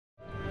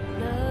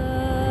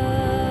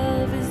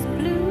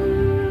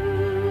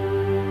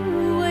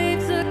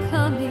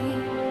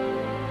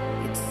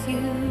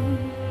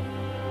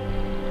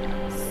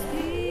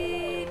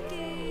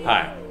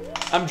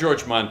I'm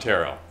George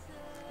Monteiro.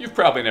 You've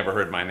probably never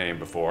heard my name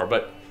before,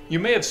 but you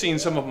may have seen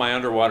some of my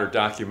underwater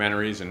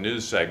documentaries and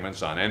news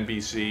segments on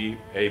NBC,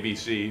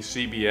 ABC,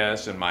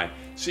 CBS, and my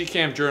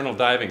Seacam Journal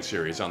diving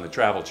series on the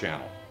Travel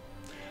Channel.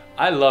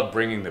 I love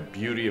bringing the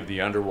beauty of the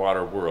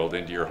underwater world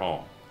into your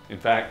home. In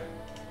fact,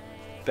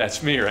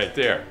 that's me right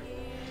there.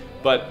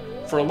 But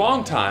for a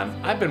long time,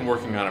 I've been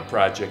working on a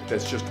project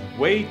that's just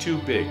way too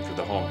big for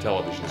the home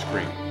television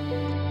screen.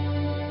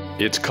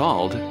 It's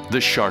called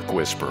The Shark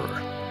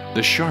Whisperer.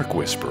 The Shark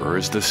Whisperer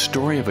is the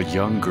story of a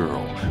young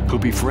girl who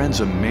befriends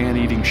a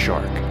man-eating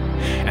shark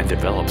and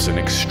develops an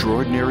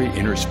extraordinary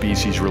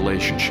interspecies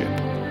relationship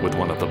with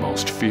one of the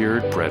most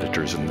feared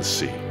predators in the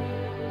sea.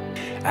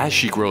 As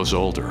she grows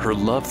older, her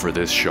love for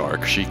this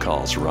shark she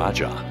calls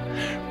Raja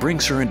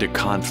brings her into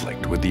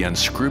conflict with the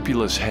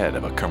unscrupulous head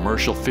of a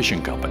commercial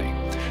fishing company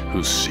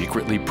who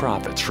secretly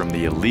profits from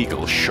the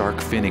illegal shark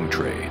finning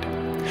trade,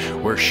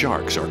 where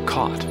sharks are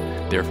caught,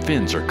 their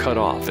fins are cut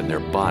off, and their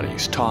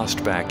bodies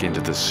tossed back into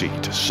the sea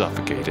to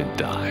suffocate and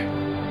die.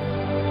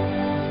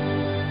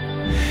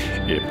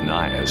 If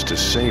Naya is to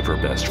save her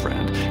best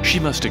friend, she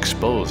must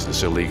expose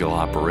this illegal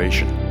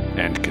operation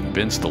and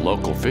convince the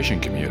local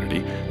fishing community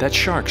that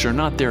sharks are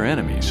not their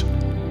enemies,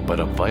 but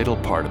a vital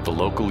part of the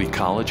local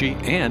ecology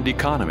and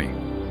economy.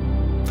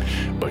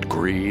 But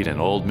greed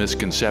and old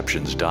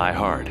misconceptions die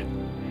hard,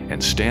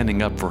 and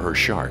standing up for her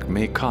shark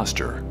may cost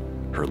her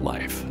her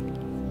life.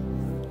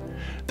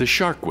 The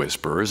Shark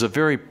Whisperer is a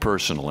very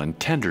personal and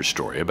tender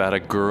story about a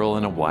girl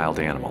and a wild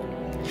animal.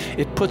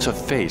 It puts a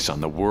face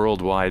on the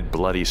worldwide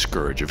bloody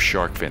scourge of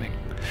shark finning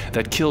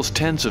that kills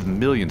tens of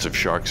millions of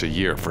sharks a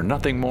year for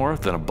nothing more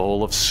than a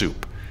bowl of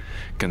soup,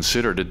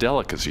 considered a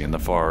delicacy in the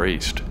Far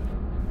East.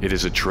 It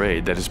is a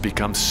trade that has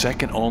become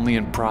second only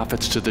in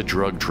profits to the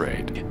drug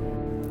trade.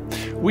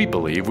 We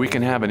believe we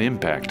can have an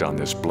impact on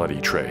this bloody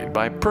trade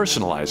by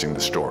personalizing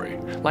the story,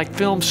 like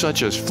films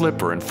such as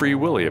Flipper and Free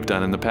Willy have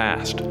done in the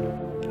past.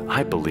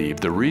 I believe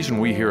the reason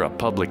we hear a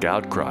public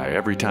outcry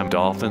every time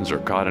dolphins are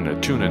caught in a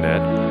tuna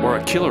net or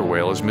a killer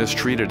whale is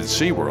mistreated at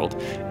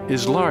SeaWorld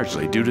is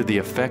largely due to the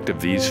effect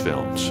of these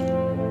films.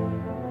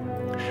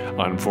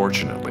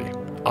 Unfortunately,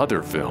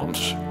 other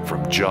films,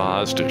 from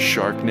Jaws to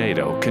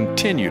Sharknado,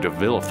 continue to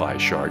vilify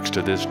sharks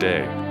to this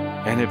day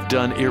and have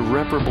done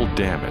irreparable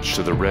damage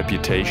to the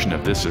reputation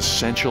of this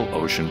essential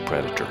ocean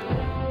predator.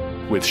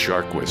 With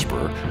Shark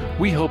Whisperer,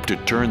 we hope to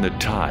turn the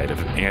tide of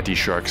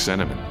anti-shark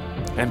sentiment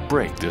and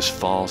break this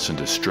false and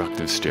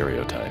destructive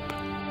stereotype.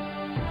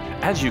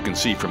 As you can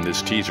see from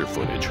this teaser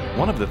footage,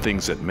 one of the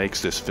things that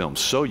makes this film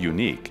so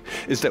unique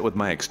is that with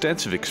my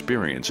extensive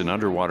experience in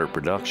underwater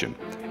production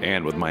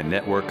and with my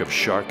network of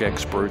shark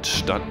experts,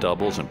 stunt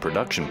doubles, and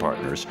production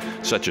partners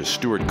such as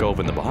Stuart Cove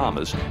in the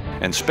Bahamas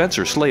and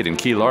Spencer Slade in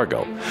Key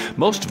Largo,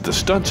 most of the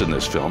stunts in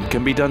this film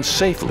can be done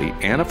safely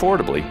and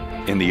affordably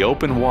in the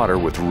open water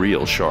with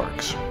real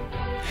sharks.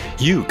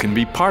 You can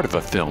be part of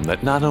a film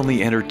that not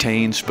only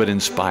entertains but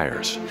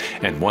inspires,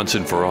 and once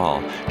and for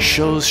all,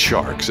 shows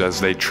sharks as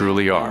they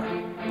truly are.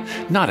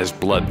 Not as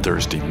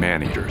bloodthirsty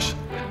man-eaters,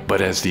 but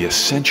as the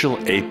essential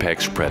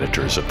apex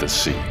predators of the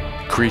sea,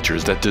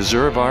 creatures that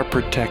deserve our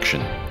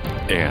protection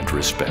and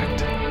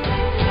respect.